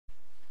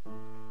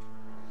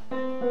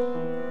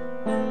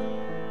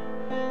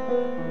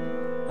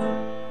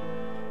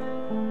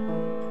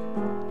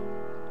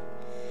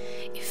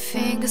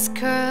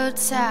skirt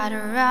tied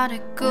around a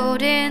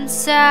golden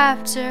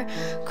scepter,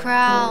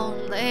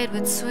 crown laid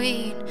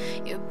between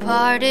your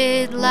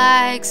parted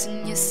legs,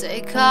 and you say,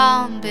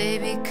 come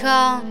baby,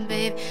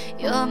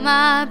 you're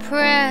my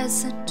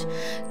present.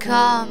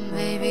 Come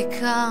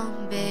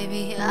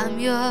baby, I'm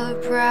your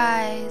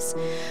prize.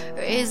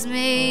 Raise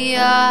me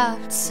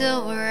up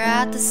till we're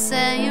at the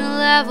same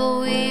level.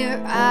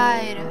 We're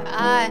eye to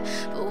eye,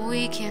 but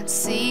we can't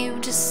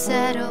seem to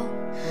settle.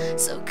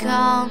 So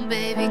come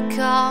baby,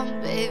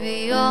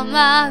 you're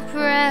my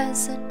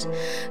present.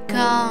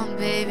 Come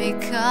baby,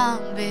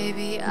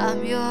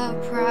 I'm your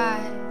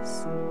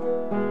prize.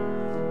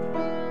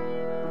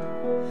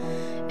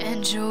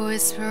 And you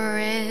whisper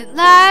it,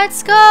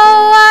 let's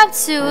go up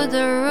to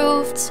the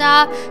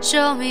rooftop.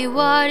 Show me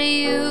what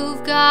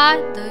you've got.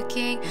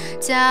 Looking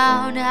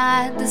down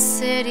at the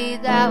city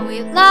that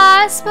we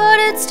lost, but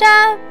it's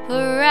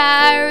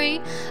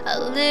temporary, a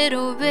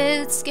little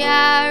bit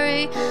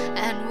scary.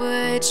 And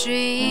we're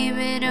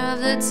dreaming of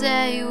the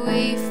day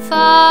we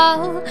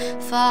fall,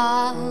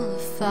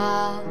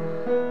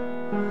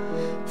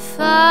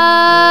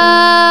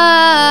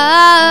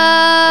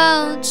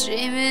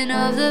 dreaming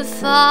of the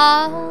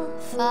fall.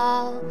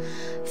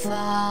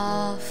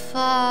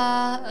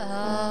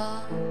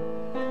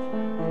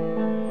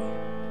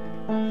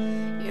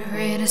 You're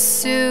in a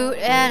suit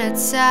and a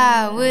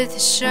tie with your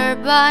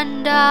shirt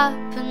buttoned up,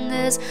 and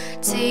there's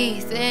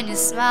teeth in your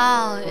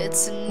smile.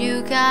 It's a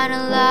new kind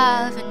of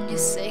love. And you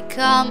say,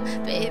 come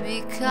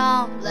baby,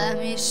 let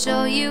me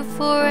show you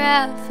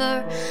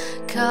forever.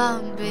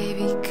 Come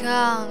baby,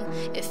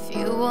 if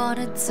you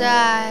wanna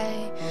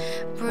die.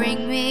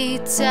 Bring me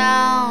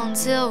down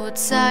till we're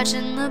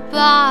touching the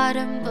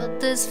bottom, but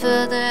there's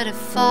further to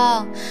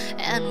fall,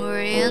 and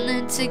we're in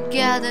it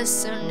together.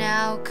 So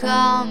now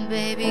come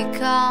baby,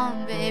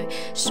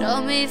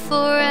 show me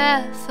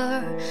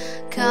forever.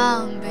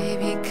 Come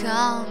baby,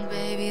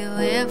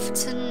 live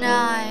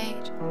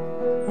tonight.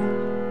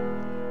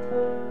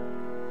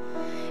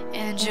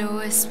 And you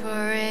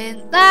whisper it,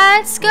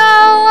 let's go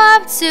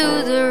up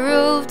to the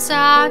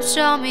rooftop.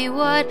 Show me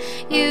what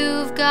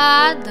you've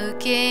got.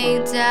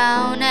 Looking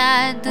down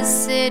at the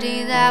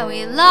city that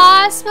we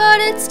lost, but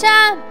it's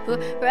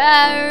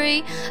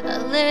temporary, a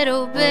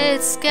little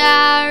bit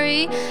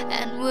scary.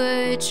 And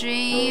we're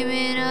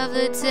dreaming of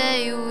the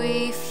day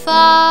we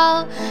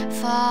fall,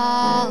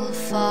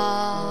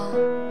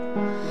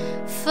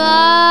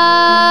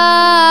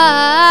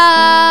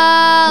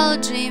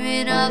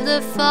 dreaming of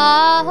the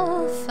fall.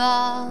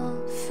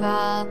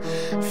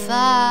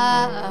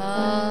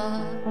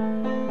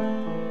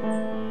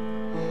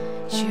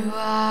 You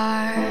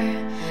are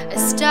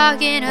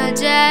stuck in a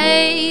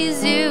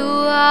daze. You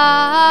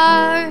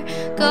are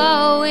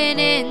going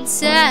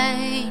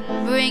insane,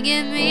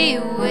 bringing me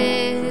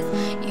with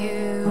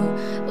you.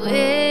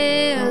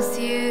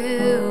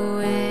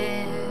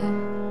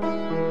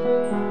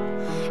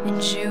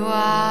 And you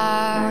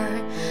are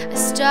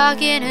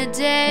stuck in a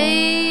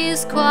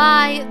daze,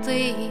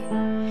 quietly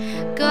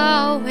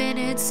going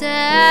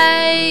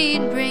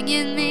insane,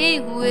 bringing me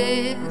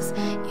with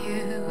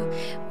you.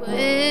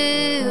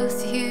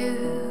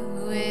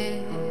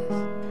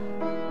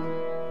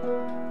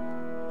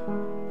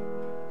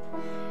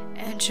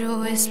 And you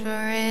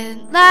whisper it,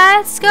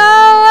 let's go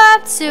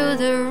up to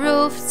the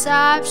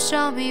rooftop.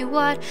 Show me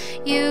what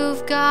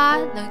you've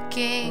got.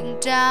 Looking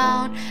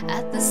down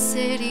at the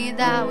city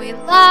that we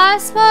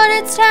lost, but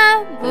it's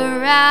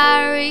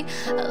temporary,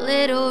 a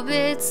little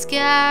bit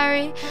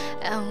scary.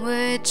 And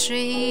we're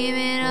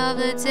dreaming of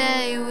the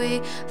day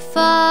we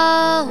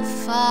fall,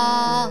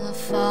 fall.